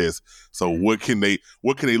 $19.59 test. So what can they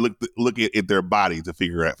look at their body to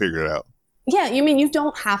figure it out? Yeah, you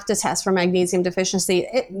don't have to test for magnesium deficiency.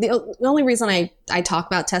 The only reason I talk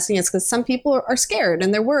about testing is because some people are scared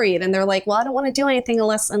and they're worried and they're like, well, I don't want to do anything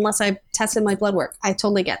unless I tested my blood work. I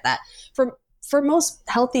totally get that. For most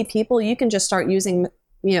healthy people, you can just start using,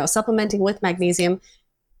 supplementing with magnesium,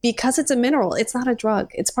 because it's a mineral. It's not a drug.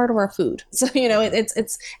 It's part of our food. So,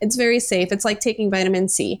 it's very safe. It's like taking vitamin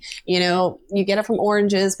C. You get it from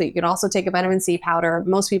oranges, but you could also take a vitamin C powder.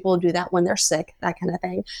 Most people do that when they're sick, that kind of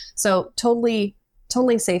thing. So totally,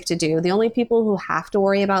 totally safe to do. The only people who have to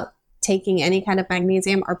worry about taking any kind of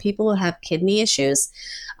magnesium are people who have kidney issues.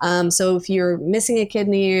 So if you're missing a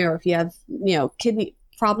kidney, or if you have,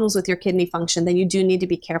 problems with your kidney function, then you do need to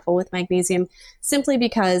be careful with magnesium, simply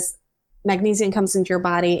because magnesium comes into your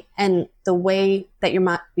body, and the way that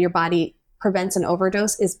your body prevents an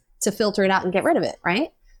overdose is to filter it out and get rid of it, right?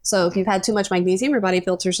 So if you've had too much magnesium, your body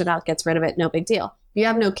filters it out, gets rid of it, no big deal. If you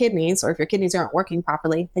have no kidneys, or if your kidneys aren't working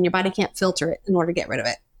properly, then your body can't filter it in order to get rid of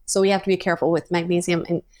it. So we have to be careful with magnesium.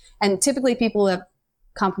 And typically people who have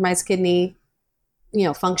compromised kidney,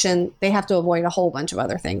 function, they have to avoid a whole bunch of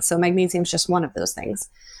other things. So magnesium is just one of those things.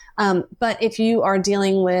 But if you are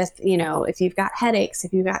dealing with, if you've got headaches,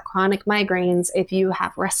 if you've got chronic migraines, if you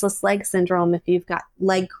have restless leg syndrome, if you've got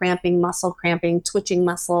leg cramping, muscle cramping, twitching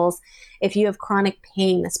muscles, if you have chronic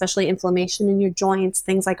pain, especially inflammation in your joints,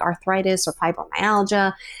 things like arthritis or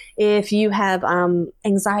fibromyalgia, if you have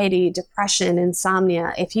anxiety, depression,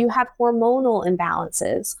 insomnia, if you have hormonal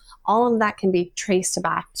imbalances, all of that can be traced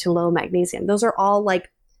back to low magnesium. Those are all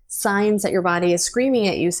like signs that your body is screaming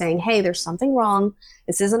at you saying, hey, there's something wrong.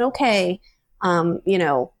 This isn't okay.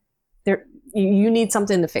 You need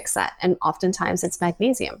something to fix that. And oftentimes it's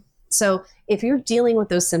magnesium. So if you're dealing with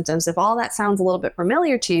those symptoms, if all that sounds a little bit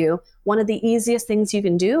familiar to you, one of the easiest things you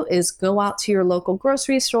can do is go out to your local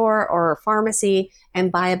grocery store or pharmacy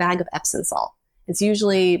and buy a bag of Epsom salt. It's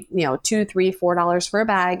usually, $2, $3, $4 for a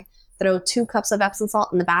bag. Throw 2 cups of Epsom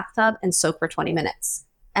salt in the bathtub and soak for 20 minutes.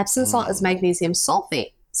 Epsom salt is magnesium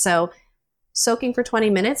sulfate. So soaking for 20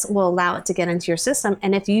 minutes will allow it to get into your system.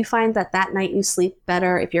 And if you find that night you sleep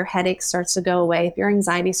better, if your headache starts to go away, if your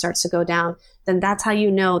anxiety starts to go down, then that's how you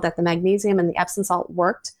know that the magnesium and the Epsom salt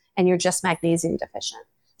worked and you're just magnesium deficient.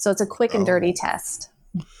 So it's a quick and dirty test.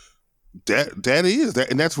 That is,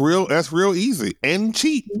 and that's real easy and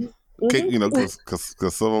cheap. Okay, because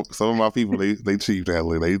some of my people they cheap,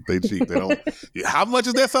 Natalie. They cheap. They don't. How much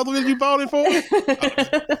is that supplement you bought it for?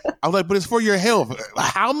 I was like, but it's for your health.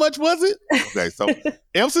 How much was it? Okay, so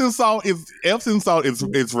Epsom salt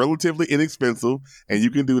is relatively inexpensive, and you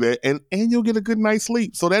can do that, and you'll get a good night's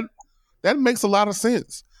sleep. So that makes a lot of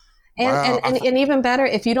sense. And even better,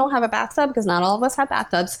 if you don't have a bathtub, because not all of us have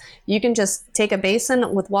bathtubs, you can just take a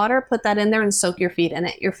basin with water, put that in there and soak your feet in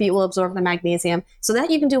it. Your feet will absorb the magnesium. So that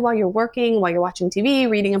you can do while you're working, while you're watching TV,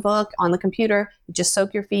 reading a book, on the computer. You just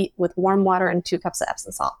soak your feet with warm water and 2 cups of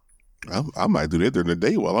Epsom salt. I might do that during the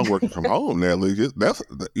day while I'm working from home. Now, that's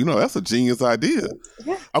a genius idea.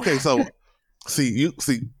 Yeah. Okay, so you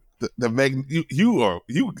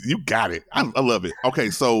got it. I love it. Okay,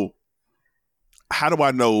 so how do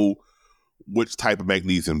I know which type of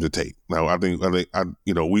magnesium to take? Now, I think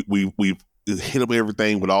we've hit up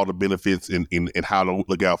everything with all the benefits and how to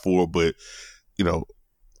look out for it, but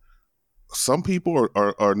some people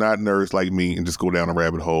are not nerds like me and just go down a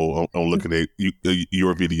rabbit hole on looking at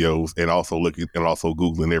your videos and also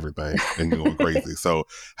Googling everything and going crazy. So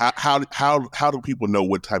how do people know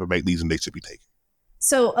what type of magnesium they should be taking?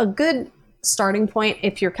 So a good starting point,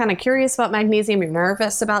 if you're kind of curious about magnesium, you're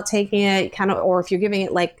nervous about taking it, or if you're giving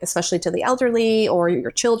it, like, especially to the elderly or your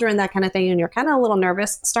children, that kind of thing, and you're kind of a little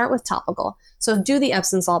nervous, start with topical. So do the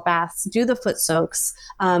Epsom salt baths, do the foot soaks.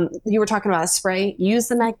 You were talking about a spray, use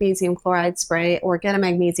the magnesium chloride spray or get a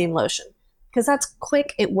magnesium lotion, because that's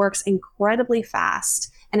quick. It works incredibly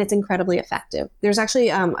fast and it's incredibly effective. There's actually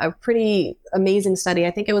a pretty amazing study.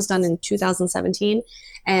 I think it was done in 2017.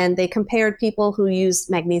 And they compared people who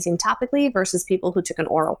used magnesium topically versus people who took an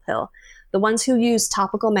oral pill. The ones who used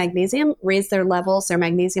topical magnesium raised their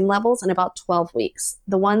magnesium levels in about 12 weeks.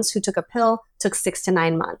 The ones who took a pill took 6 to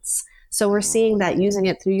 9 months. So we're seeing that using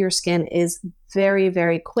it through your skin is very,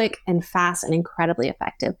 very quick and fast and incredibly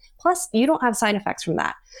effective. Plus, you don't have side effects from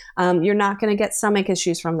that. You're not going to get stomach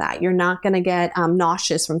issues from that. You're not going to get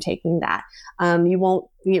nauseous from taking that.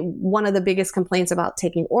 One of the biggest complaints about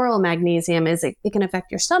taking oral magnesium is it can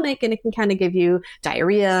affect your stomach, and it can kind of give you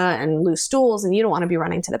diarrhea and loose stools, and you don't want to be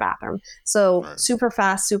running to the bathroom. So super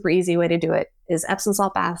fast, super easy way to do it is Epsom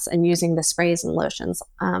salt baths and using the sprays and lotions.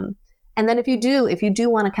 And then if you do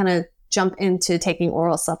want to kind of jump into taking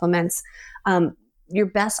oral supplements, your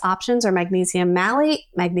best options are magnesium malate,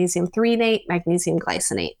 magnesium threonate, magnesium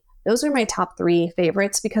glycinate. Those are my top 3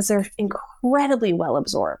 favorites because they're incredibly well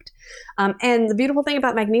absorbed. And the beautiful thing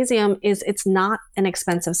about magnesium is it's not an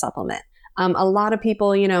expensive supplement. A lot of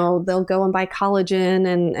people, they'll go and buy collagen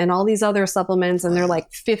and all these other supplements, and they're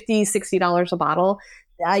like $50, $60 a bottle.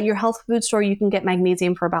 At your health food store, you can get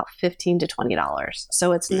magnesium for about $15 to $20.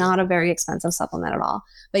 So it's not a very expensive supplement at all.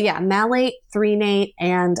 But yeah, malate, threonate,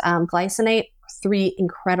 and glycinate, 3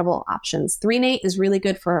 incredible options. Threonate is really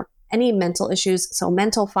good for any mental issues. So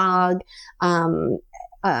mental fog,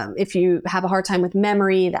 if you have a hard time with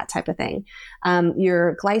memory, that type of thing.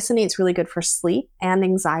 Your glycinate is really good for sleep and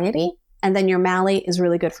anxiety. And then your malate is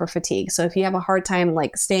really good for fatigue. So if you have a hard time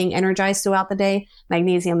like staying energized throughout the day,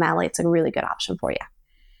 magnesium malate's a really good option for you.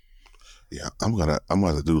 Yeah, I'm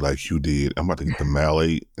gonna do like you did. I'm about to get the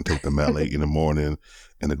malate and take the malate in the morning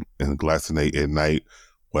and the glycinate at night.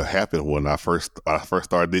 What happened when I first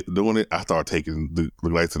started doing it, I started taking the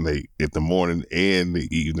glycinate in the morning and the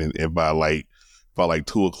evening, and by like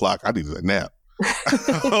 2:00, I needed a nap.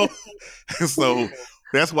 So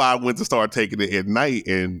that's why I went to start taking it at night,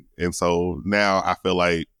 and so now I feel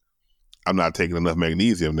like I'm not taking enough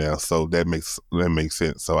magnesium now. So that makes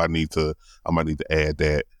sense. So I might need to add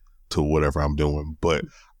that to whatever I'm doing. But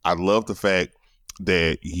I love the fact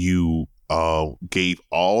that you gave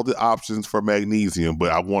all the options for magnesium,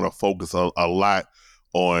 but I want to focus a lot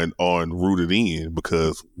on Rooted In,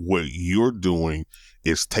 because what you're doing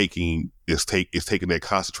is taking that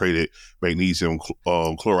concentrated magnesium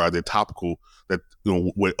chloride, that topical, that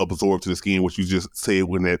what absorbed to the skin, which you just said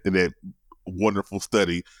in that wonderful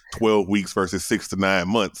study, 12 weeks versus 6 to 9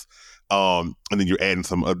 months. And then you're adding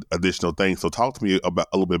some additional things. So talk to me a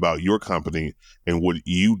little bit about your company and what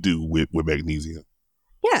you do with magnesium.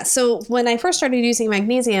 Yeah. So when I first started using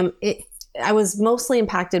magnesium, I was mostly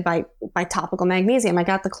impacted by topical magnesium. I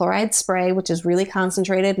got the chloride spray, which is really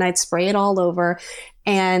concentrated, and I'd spray it all over,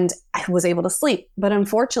 and I was able to sleep. But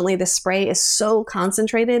unfortunately, the spray is so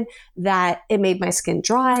concentrated that it made my skin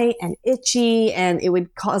dry and itchy, and it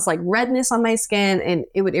would cause like redness on my skin, and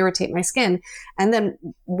it would irritate my skin. And then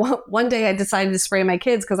one day I decided to spray my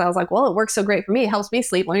kids because I was like, well, it works so great for me. It helps me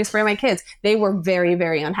sleep. Let me spray my kids. They were very,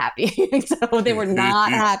 very unhappy. So they were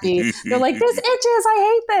not happy. They're like, this itches.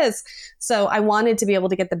 I hate this. So I wanted to be able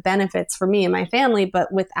to get the benefits for me and my family,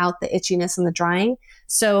 but without the itchiness and the drying.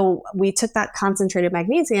 So we took that concentrated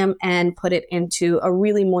magnesium and put it into a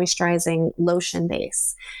really moisturizing lotion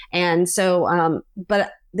base. And so,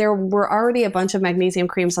 but there were already a bunch of magnesium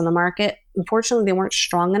creams on the market. Unfortunately, they weren't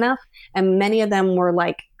strong enough. And many of them were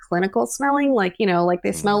like clinical smelling, like, like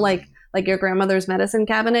they smell like your grandmother's medicine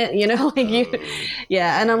cabinet, like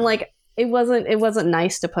yeah. And I'm like, it wasn't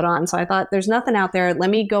nice to put on. So I thought, there's nothing out there. Let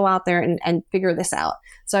me go out there and figure this out.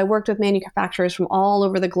 So I worked with manufacturers from all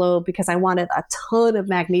over the globe because I wanted a ton of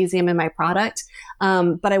magnesium in my product.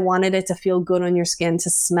 But I wanted it to feel good on your skin, to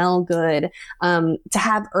smell good, to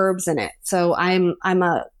have herbs in it. So I'm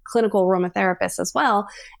a clinical aromatherapist as well.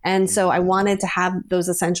 And so I wanted to have those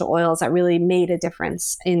essential oils that really made a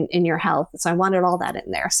difference in your health. So I wanted all that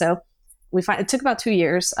in there. So it took about 2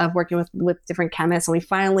 years of working with different chemists, and we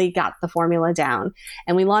finally got the formula down.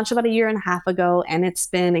 And we launched about 1.5 years ago, and it's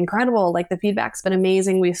been incredible. Like, the feedback's been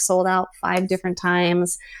amazing. We've sold out 5 different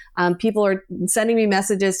times. People are sending me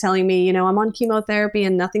messages telling me, I'm on chemotherapy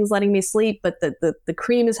and nothing's letting me sleep, but the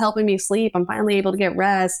cream is helping me sleep. I'm finally able to get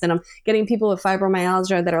rest. And I'm getting people with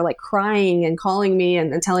fibromyalgia that are like crying and calling me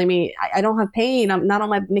and telling me I don't have pain. I'm not on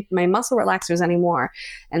my muscle relaxers anymore.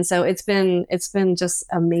 And so it's been just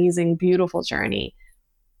amazing, beautiful journey.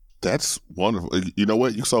 That's wonderful. You know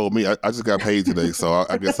what? You sold me. I just got paid today. So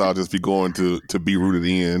I guess I'll just be going to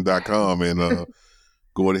berootedin.com and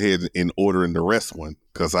going ahead and ordering the rest one,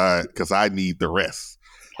 because I need the rest.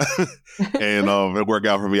 And it worked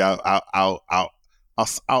out for me. I'll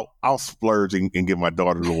splurge and get my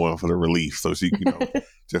daughter the one for the relief, so she,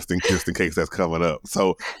 just in case that's coming up.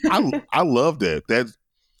 So I love that. That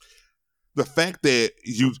the fact that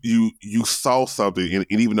you saw something, and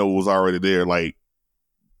even though it was already there, like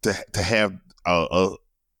to have a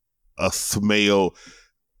smell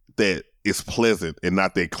that is pleasant and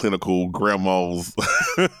not that clinical grandma's.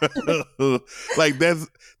 Like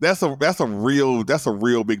that's a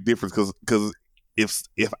real big difference, because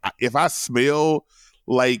if I smell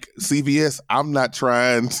like CVS, I am not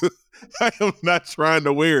trying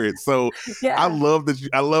to wear it. So yeah. I love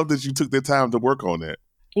that you took the time to work on that.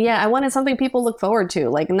 Yeah, I wanted something people look forward to,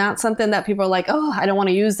 like not something that people are like, oh, I don't want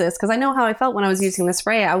to use this. Because I know how I felt when I was using the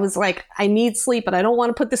spray. I was like, I need sleep, but I don't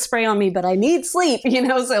want to put the spray on me, but I need sleep,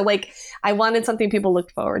 So like, I wanted something people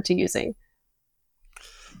looked forward to using.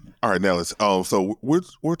 All right, now let's. So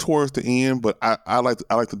we're towards the end, but I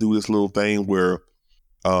like to do this little thing where,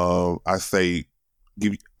 I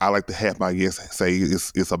like to have my guests say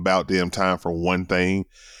it's about damn time for one thing.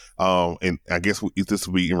 And I guess this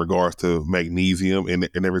will be in regards to magnesium and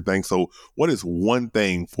everything. So what is one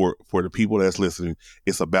thing for the people that's listening,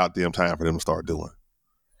 it's about damn time for them to start doing?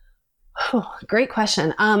 Oh, great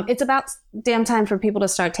question. It's about damn time for people to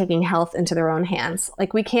start taking health into their own hands.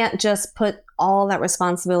 Like, we can't just put all that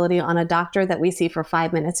responsibility on a doctor that we see for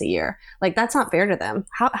 5 minutes a year. Like, that's not fair to them.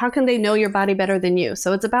 How can they know your body better than you?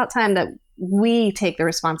 So it's about time that we take the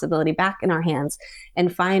responsibility back in our hands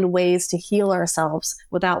and find ways to heal ourselves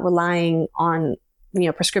without relying on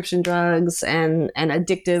prescription drugs and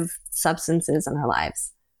addictive substances in our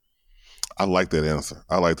lives. I like that answer.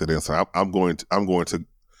 I'm going to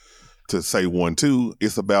say one too.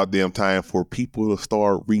 It's about damn time for people to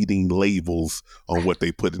start reading labels on what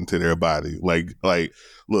they put into their body. Like,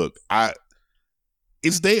 look,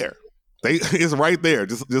 it's there. It's right there.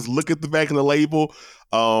 Just look at the back of the label.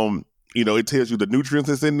 It tells you the nutrients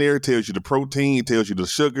that's in there. It tells you the protein. It tells you the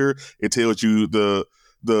sugar. It tells you the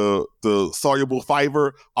soluble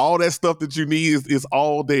fiber. All that stuff that you need is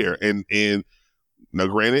all there. And now,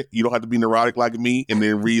 granted, you don't have to be neurotic like me and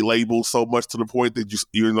then read labels so much to the point that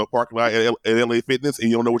you're in the parking lot at LA Fitness and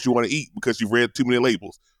you don't know what you want to eat because you've read too many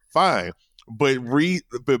labels. Fine. But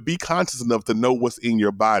be conscious enough to know what's in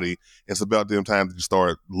your body. It's about damn time that you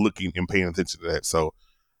start looking and paying attention to that. So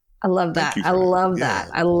I love that. I love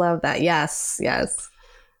that. Yes.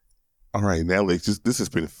 All right, Natalie, this has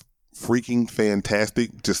been freaking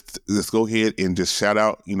fantastic. Just let's go ahead and just shout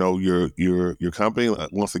out, your company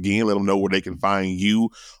once again. Let them know where they can find you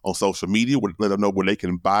on social media. Let them know where they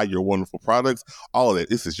can buy your wonderful products. All of that.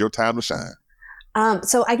 This is your time to shine.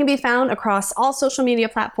 So I can be found across all social media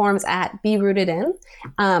platforms at Be Rooted In.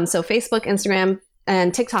 So Facebook, Instagram,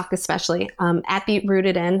 and TikTok especially, at Be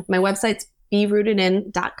Rooted In. My website's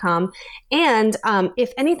berootedin.com. And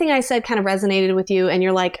if anything I said kind of resonated with you and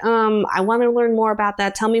you're like, I want to learn more about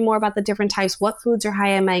that. Tell me more about the different types. What foods are high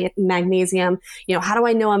in magnesium? How do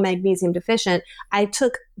I know I'm magnesium deficient? I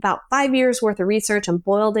took about 5 years worth of research and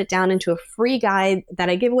boiled it down into a free guide that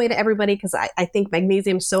I give away to everybody because I think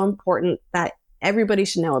magnesium is so important that everybody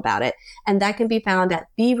should know about it. And that can be found at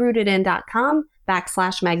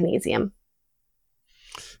berootedin.com/magnesium.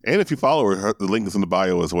 And if you follow her, the link is in the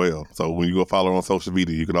bio as well. So when you go follow her on social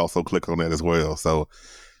media, you can also click on that as well. So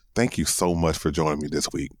thank you so much for joining me this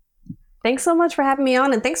week. Thanks so much for having me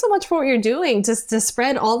on. And thanks so much for what you're doing just to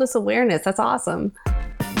spread all this awareness. That's awesome.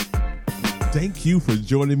 Thank you for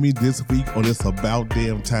joining me this week on It's About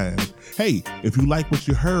Damn Time. Hey, if you like what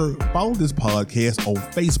you heard, follow this podcast on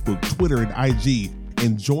Facebook, Twitter, and IG,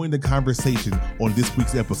 and join the conversation on this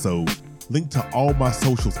week's episode. Link to all my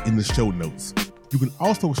socials in the show notes. You can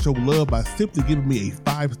also show love by simply giving me a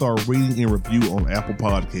 5-star rating and review on Apple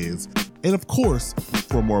Podcasts. And of course,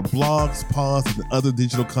 for more blogs, pods, and other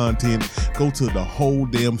digital content, go to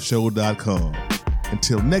thewholedamnshow.com.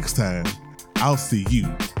 Until next time, I'll see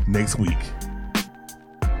you next week.